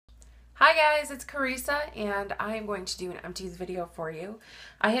Hi guys, it's Carisa and I am going to do an empties video for you.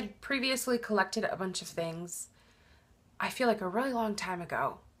 I had previously collected a bunch of things, I feel like a really long time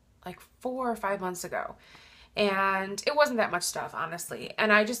ago, like 4 or 5 months ago. And it wasn't that much stuff, honestly.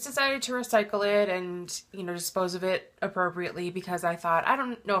 And I just decided to recycle it and, dispose of it appropriately because I thought, I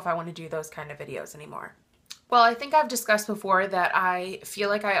don't know if I want to do those kind of videos anymore. Well, I think I've discussed before that I feel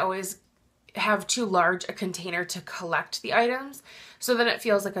like I always have too large a container to collect the items, so then it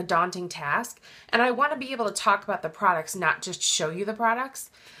feels like a daunting task. And I want to be able to talk about the products, not just show you the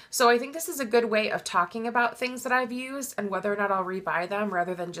products. So I think this is a good way of talking about things that I've used and whether or not I'll rebuy them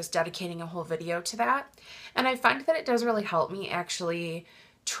rather than just dedicating a whole video to that. And I find that it does really help me actually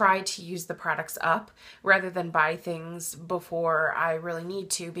try to use the products up rather than buy things before I really need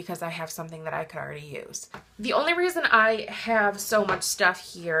to because I have something that I could already use. The only reason I have so much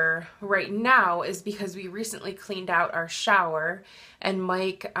stuff here right now is because we recently cleaned out our shower and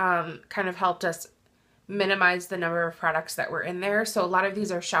Mike kind of helped us minimize the number of products that were in there. So a lot of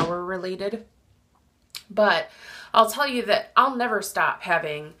these are shower related, but I'll tell you that I'll never stop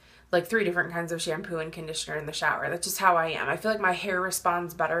having like 3 different kinds of shampoo and conditioner in the shower. That's just how I am. I feel like my hair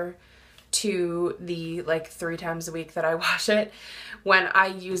responds better to the 3 times a week that I wash it when I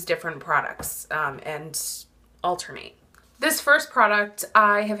use different products and alternate. This first product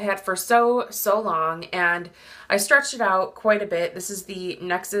I have had for so long and I stretched it out quite a bit. This is the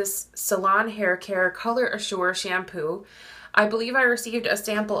Nexxus Salon Hair Care Color Assure Shampoo. I believe I received a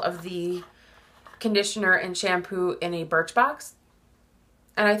sample of the conditioner and shampoo in a Birchbox.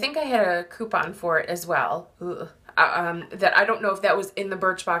 And I think I had a coupon for it as well. That I don't know if that was in the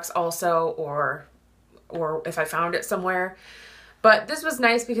Birchbox also or if I found it somewhere. But this was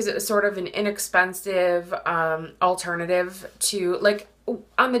nice because it was sort of an inexpensive alternative to, like,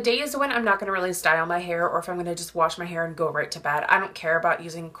 on the days when I'm not going to really style my hair or if I'm going to just wash my hair and go right to bed. I don't care about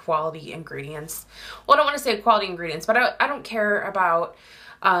using quality ingredients. Well, I don't want to say quality ingredients, but I don't care about,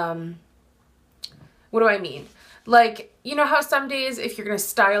 what do I mean? Like, you know how some days if you're going to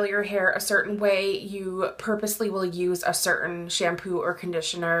style your hair a certain way, you purposely will use a certain shampoo or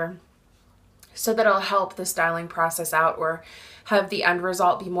conditioner so that it'll help the styling process out or have the end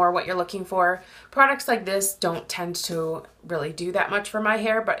result be more what you're looking for. Products like this don't tend to really do that much for my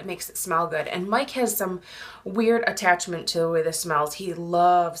hair, but it makes it smell good. And Mike has some weird attachment to the way this smells. He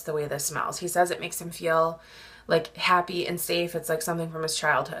loves the way this smells. He says it makes him feel like happy and safe. It's like something from his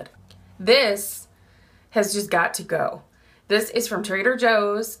childhood. This has just got to go. This is from Trader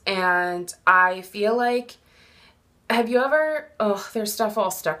Joe's and I feel like, have you ever, there's stuff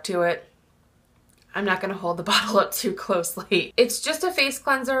all stuck to it. I'm not going to hold the bottle up too closely. It's just a face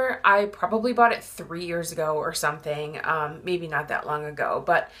cleanser. I probably bought it 3 years ago or something, maybe not that long ago,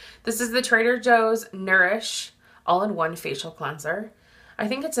 but this is the Trader Joe's Nourish all-in-one facial cleanser. I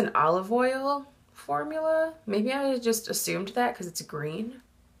think it's an olive oil formula. Maybe I just assumed that because it's green.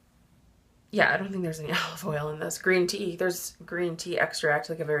 Yeah, I don't think there's any olive oil in this. Green tea. There's green tea extract,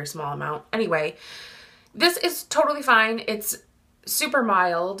 like a very small amount. Anyway, this is totally fine. It's super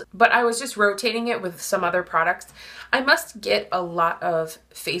mild, but I was just rotating it with some other products. I must get a lot of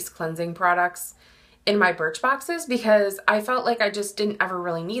face cleansing products in my Birchboxes because I felt like I just didn't ever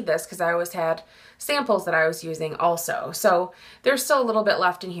really need this because I always had samples that I was using also. So there's still a little bit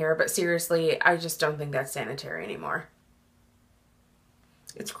left in here, but seriously, I just don't think that's sanitary anymore.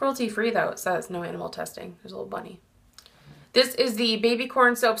 It's cruelty-free though. It says no animal testing. There's a little bunny. This is the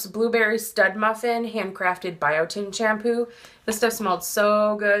BabyCorn Soap's Blueberry Stud Muffin Handcrafted Biotin Shampoo. This stuff smelled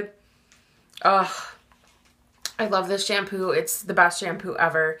so good. Ugh. I love this shampoo. It's the best shampoo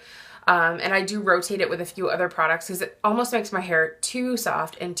ever. And I do rotate it with a few other products because it almost makes my hair too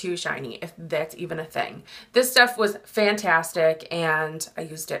soft and too shiny, if that's even a thing. This stuff was fantastic and I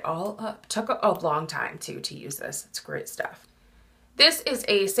used it all up. Took a long time too to use this. It's great stuff. This is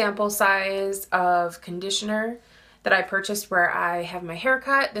a sample size of conditioner that I purchased where I have my hair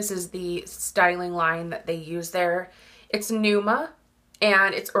cut. This is the styling line that they use there. It's Neuma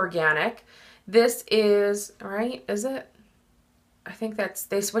and it's organic. This is, right, is it? I think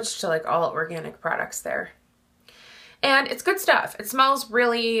they switched to like all organic products there. And it's good stuff. It smells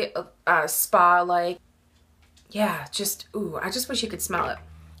really spa-like. Yeah, just, ooh, I just wish you could smell it.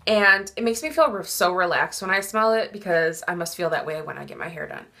 And it makes me feel so relaxed when I smell it because I must feel that way when I get my hair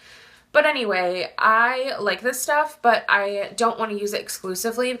done. But anyway, I like this stuff, but I don't want to use it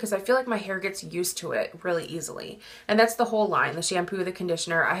exclusively because I feel like my hair gets used to it really easily. And that's the whole line, the shampoo, the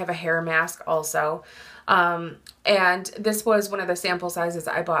conditioner. I have a hair mask also. And this was one of the sample sizes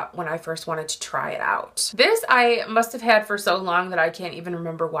I bought when I first wanted to try it out. This I must have had for so long that I can't even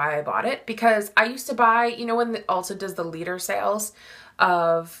remember why I bought it, because I used to buy, you know, when Ulta does the liter sales,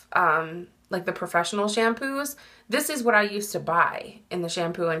 of like the professional shampoos. This is what I used to buy in the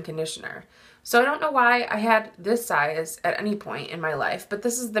shampoo and conditioner. So I don't know why I had this size at any point in my life, but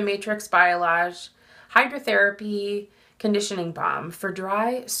this is the Matrix Biolage Hydratherapie Conditioning Balm for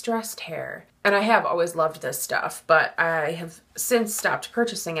dry, stressed hair. And I have always loved this stuff, but I have since stopped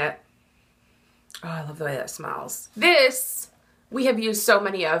purchasing it. Oh, I love the way that smells. This we have used so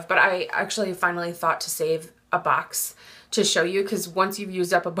many of, but I actually finally thought to save a box to show you, because once you've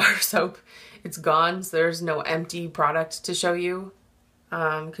used up a bar soap, it's gone. So there's no empty product to show you,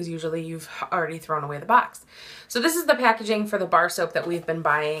 because usually you've already thrown away the box. So this is the packaging for the bar soap that we've been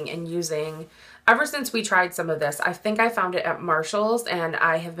buying and using ever since we tried some of this. I think I found it at Marshall's, and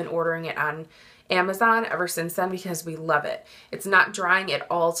I have been ordering it on Amazon ever since then because we love it. It's not drying at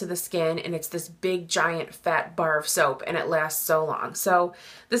all to the skin, and it's this big giant fat bar of soap, and it lasts so long. So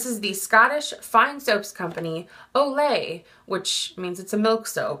this is the Scottish Fine Soaps Company Lait, which means it's a milk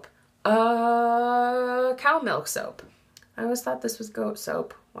soap. Cow milk soap. I always thought this was goat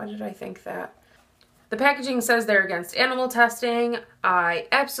soap. Why did I think that? The packaging says they're against animal testing. I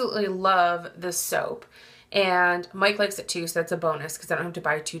absolutely love this soap. And Mike likes it too, so that's a bonus because I don't have to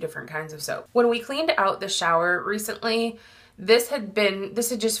buy 2 different kinds of soap. When we cleaned out the shower recently, this had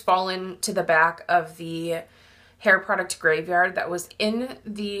just fallen to the back of the hair product graveyard that was in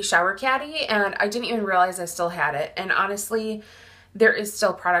the shower caddy, and I didn't even realize I still had it. And honestly, there is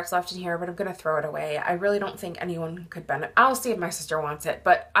still products left in here, but I'm gonna throw it away. I really don't think anyone could benefit. I'll see if my sister wants it,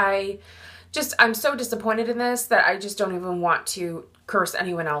 but I'm so disappointed in this that I just don't even want to curse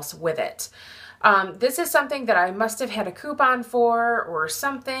anyone else with it. This is something that I must have had a coupon for or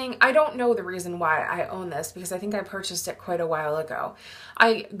something. I don't know the reason why I own this because I think I purchased it quite a while ago.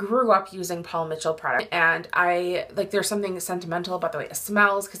 I grew up using Paul Mitchell product, and there's something sentimental about the way it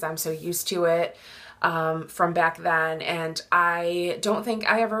smells because I'm so used to it from back then, and I don't think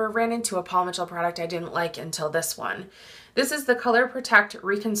I ever ran into a Paul Mitchell product I didn't like until this one. This is the Color Protect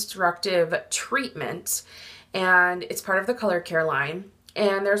Reconstructive Treatment, and it's part of the Color Care line.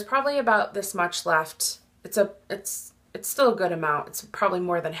 And there's probably about this much left. It's still a good amount. It's probably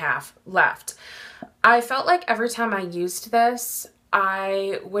more than half left. I felt like every time I used this,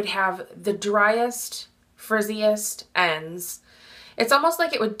 I would have the driest, frizziest ends. It's almost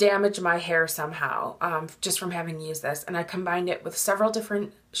like it would damage my hair somehow, just from having used this. And I combined it with several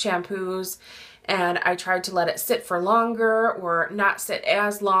different shampoos, and I tried to let it sit for longer or not sit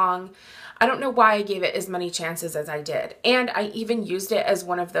as long. I don't know why I gave it as many chances as I did. And I even used it as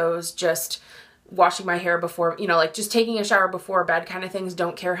one of those just washing my hair before, like just taking a shower before bed kind of things.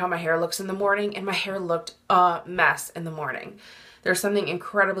 Don't care how my hair looks in the morning. And my hair looked a mess in the morning. There's something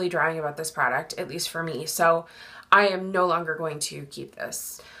incredibly drying about this product, at least for me. So I am no longer going to keep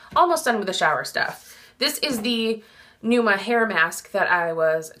this. Almost done with the shower stuff. This is the Neuma hair mask that I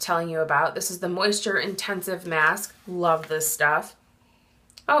was telling you about. This is the Moisture Intensive Mask. Love this stuff.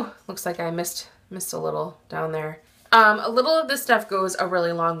 Oh, looks like I missed a little down there. A little of this stuff goes a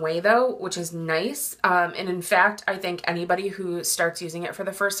really long way though, which is nice. And in fact, I think anybody who starts using it for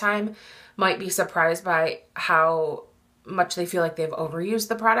the first time might be surprised by how much they feel like they've overused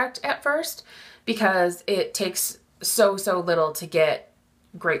the product at first, because it takes so little to get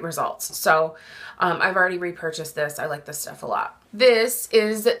great results. So I've already repurchased this. I like this stuff a lot. This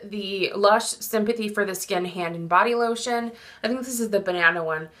is the Lush Sympathy for the Skin Hand and Body Lotion. I think this is the banana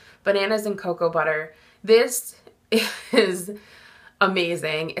one. Bananas and cocoa butter. This is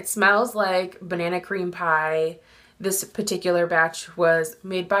amazing. It smells like banana cream pie. This particular batch was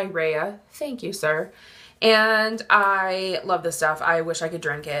made by Rhea. Thank you, sir. And I love this stuff. I wish I could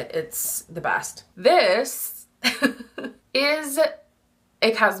drink it. It's the best. This is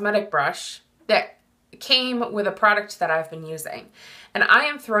a cosmetic brush that came with a product that I've been using, and I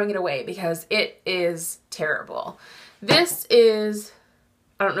am throwing it away because it is terrible. This is,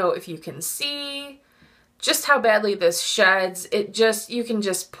 I don't know if you can see just how badly this sheds. You can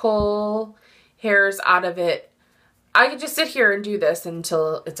just pull hairs out of it. I could just sit here and do this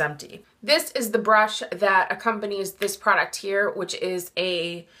until it's empty. This is the brush that accompanies this product here, which is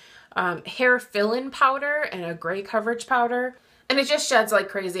a hair fill-in powder and a gray coverage powder. And it just sheds like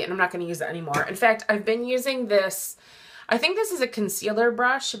crazy, and I'm not going to use it anymore. In fact, I've been using this, I think this is a concealer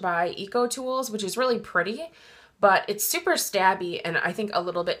brush by Eco Tools, which is really pretty, but it's super stabby and I think a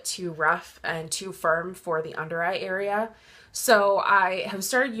little bit too rough and too firm for the under eye area. So I have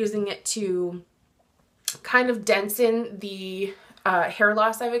started using it to kind of densen the hair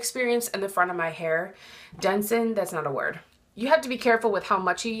loss I've experienced in the front of my hair. Densen, that's not a word. You have to be careful with how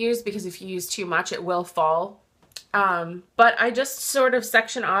much you use, because if you use too much, it will fall. But I just sort of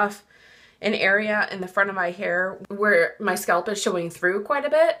section off an area in the front of my hair where my scalp is showing through quite a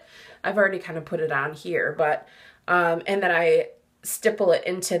bit. I've already kind of put it on here, but, and then I stipple it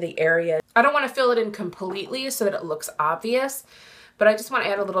into the area. I don't want to fill it in completely so that it looks obvious, but I just want to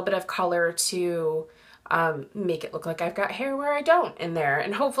add a little bit of color to make it look like I've got hair where I don't in there.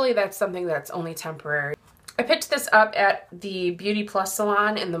 And hopefully that's something that's only temporary. I picked this up at the Beauty Plus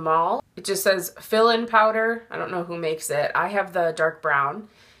salon in the mall. It just says fill-in powder. I don't know who makes it. I have the dark brown.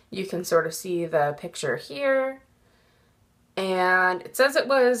 You can sort of see the picture here. And it says it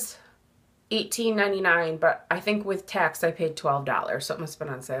was $18.99, but I think with tax I paid $12, so it must have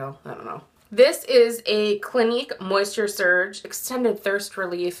been on sale. I don't know. This is a Clinique Moisture Surge Extended Thirst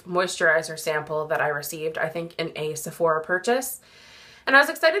Relief Moisturizer sample that I received, I think, in a Sephora purchase. And I was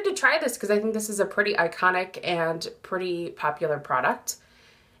excited to try this because I think this is a pretty iconic and pretty popular product.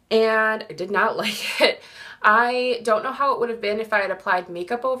 And I did not like it. I don't know how it would have been if I had applied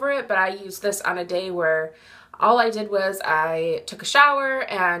makeup over it, but I used this on a day where all I did was I took a shower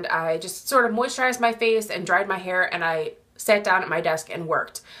and I just sort of moisturized my face and dried my hair, and I sat down at my desk and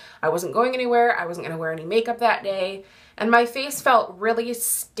worked. I wasn't going anywhere. I wasn't going to wear any makeup that day. And my face felt really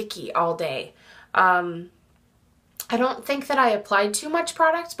sticky all day. I don't think that I applied too much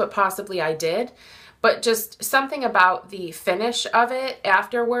product, but possibly I did. But just something about the finish of it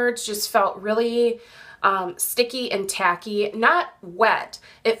afterwards just felt really sticky and tacky, not wet.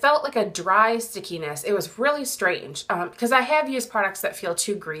 It felt like a dry stickiness. It was really strange because I have used products that feel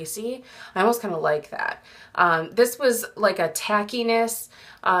too greasy. I almost kind of like that. This was like a tackiness,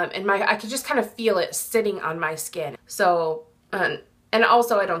 and I could just kind of feel it sitting on my skin. So, and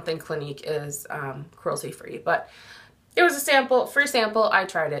also I don't think Clinique is cruelty free, but it was a sample, free sample. I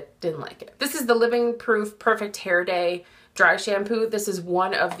tried it, didn't like it. This is the Living Proof Perfect Hair Day dry shampoo. This is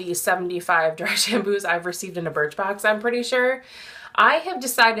one of the 75 dry shampoos I've received in a Birchbox, I'm pretty sure. I have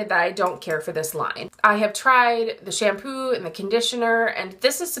decided that I don't care for this line. I have tried the shampoo and the conditioner, and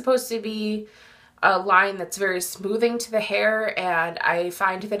this is supposed to be a line that's very smoothing to the hair, and I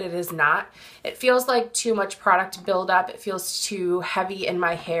find that it is not. It feels like too much product buildup. It feels too heavy in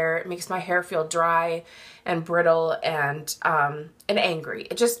my hair. It makes my hair feel dry and brittle and angry.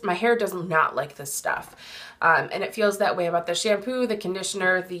 It just, my hair does not like this stuff. And it feels that way about the shampoo, the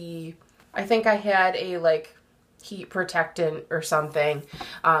conditioner, I think I had a like heat protectant or something,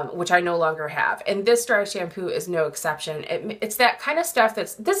 which I no longer have. And this dry shampoo is no exception. It's that kind of stuff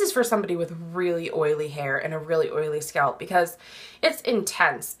this is for somebody with really oily hair and a really oily scalp because it's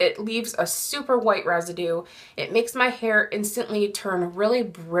intense. It leaves a super white residue. It makes my hair instantly turn really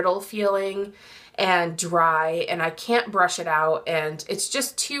brittle feeling and dry, and I can't brush it out, and it's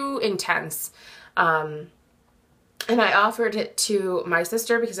just too intense. And I offered it to my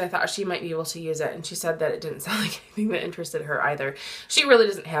sister because I thought she might be able to use it, and she said that it didn't sound like anything that interested her either. She really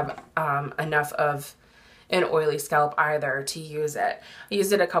doesn't have enough of an oily scalp either to use it. I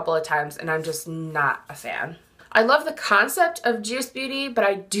used it a couple of times and I'm just not a fan. I love the concept of Juice Beauty, but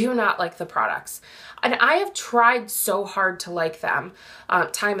I do not like the products. And I have tried so hard to like them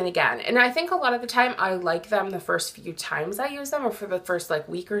time and again. And I think a lot of the time I like them the first few times I use them, or for the first like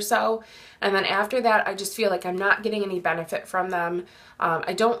week or so. And then after that, I just feel like I'm not getting any benefit from them.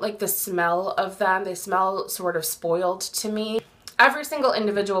 I don't like the smell of them. They smell sort of spoiled to me. Every single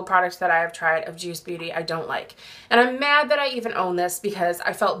individual product that I have tried of Juice Beauty, I don't like. And I'm mad that I even own this because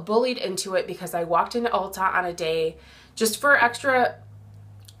I felt bullied into it because I walked into Ulta on a day just for extra.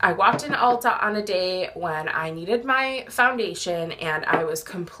 I walked into Ulta on a day when I needed my foundation, and I was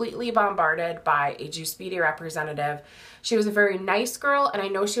completely bombarded by a Juice Beauty representative. She was a very nice girl, and I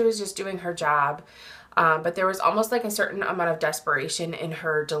know she was just doing her job. But there was almost like a certain amount of desperation in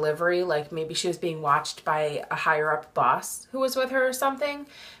her delivery, like maybe she was being watched by a higher up boss who was with her or something,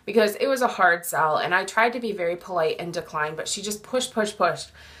 because it was a hard sell, and I tried to be very polite and decline, but she just pushed.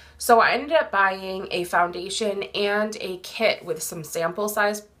 So I ended up buying a foundation and a kit with some sample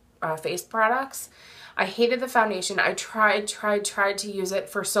size face products. I hated the foundation. I tried to use it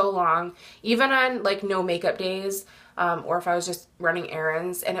for so long, even on like no makeup days. Or if I was just running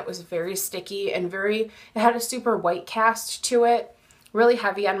errands, and it was very sticky and it had a super white cast to it, really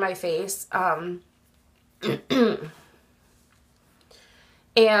heavy on my face.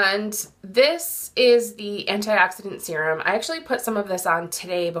 And this is the antioxidant serum. I actually put some of this on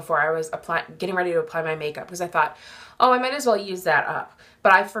today before I was getting ready to apply my makeup because I thought, oh, I might as well use that up.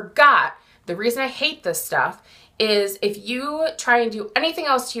 But I forgot the reason I hate this stuff is if you try and do anything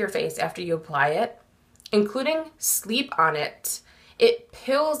else to your face after you apply it, including sleep on it, it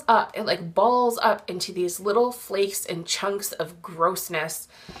pills up, it like balls up into these little flakes and chunks of grossness.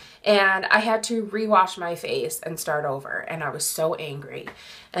 and I had to rewash my face and start over, and I was so angry.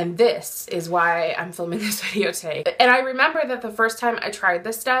 And this is why I'm filming this video today. And I remember that the first time I tried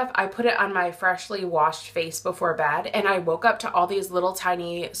this stuff, I put it on my freshly washed face before bed, and I woke up to all these little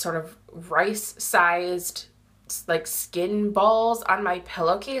tiny sort of rice-sized like skin balls on my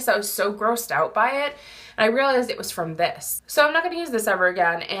pillowcase. I was so grossed out by it, and I realized it was from this. So I'm not going to use this ever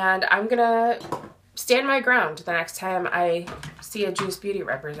again, and I'm gonna stand my ground the next time I see a Juice Beauty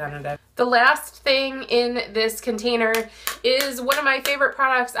representative. The last thing in this container is one of my favorite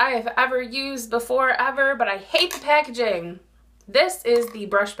products I have ever used before ever, but I hate the packaging. This is the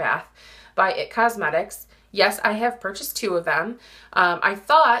Brush Bath by It Cosmetics. Yes, I have purchased 2 of them. I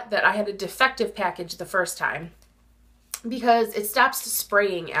thought that I had a defective package the first time because it stops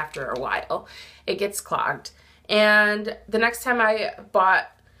spraying after a while. It gets clogged. And the next time I bought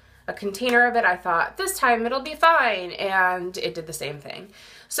a container of it, I thought, this time it'll be fine, and it did the same thing.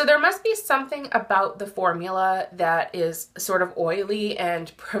 So there must be something about the formula that is sort of oily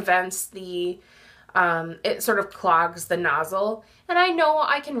and prevents the, it sort of clogs the nozzle. And I know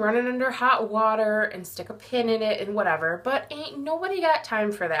I can run it under hot water and stick a pin in it and whatever, but ain't nobody got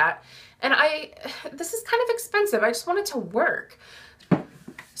time for that. And this is kind of expensive. I just want it to work.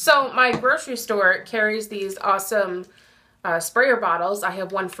 So my grocery store carries these awesome sprayer bottles. I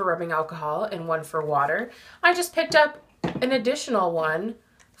have one for rubbing alcohol and one for water. I just picked up an additional one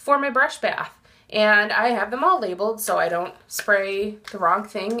for my brush bath, and I have them all labeled so I don't spray the wrong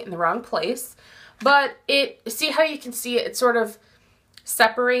thing in the wrong place. But see how you can see it sort of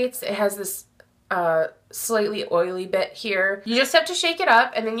separates. It has this slightly oily bit here. You just have to shake it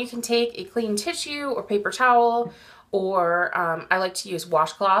up, and then you can take a clean tissue or paper towel, or I like to use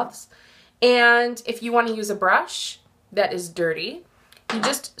washcloths. And if you want to use a brush that is dirty, you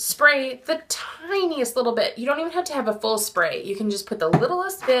just spray the tiniest little bit. You don't even have to have a full spray. You can just put the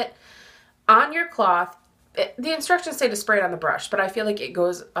littlest bit on your cloth. The instructions say to spray it on the brush, but I feel like it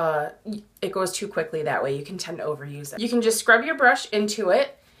goes too quickly that way. You can tend to overuse it. You can just scrub your brush into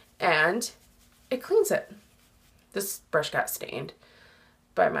it, and it cleans it. This brush got stained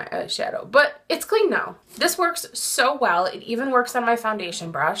by my eyeshadow, but it's clean now. This works so well. It even works on my foundation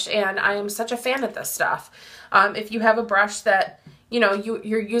brush, and I am such a fan of this stuff. If you have a brush that, you know,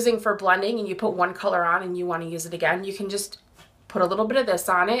 you're using for blending and you put one color on and you want to use it again, you can just put a little bit of this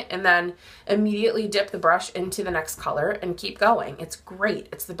on it and then immediately dip the brush into the next color and keep going. It's great.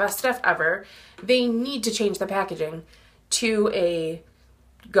 It's the best stuff ever. They need to change the packaging to a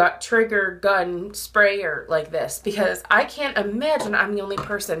trigger gun sprayer like this, because I can't imagine I'm the only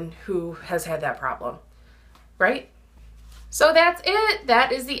person who has had that problem, right? So that's it.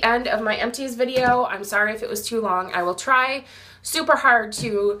 That is the end of my Empties video. I'm sorry if it was too long. I will try super hard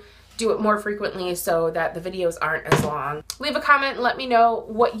to do it more frequently so that the videos aren't as long. Leave a comment and let me know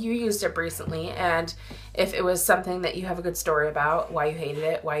what you used up recently, and if it was something that you have a good story about, why you hated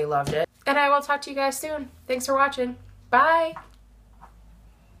it, why you loved it. And I will talk to you guys soon. Thanks for watching. Bye.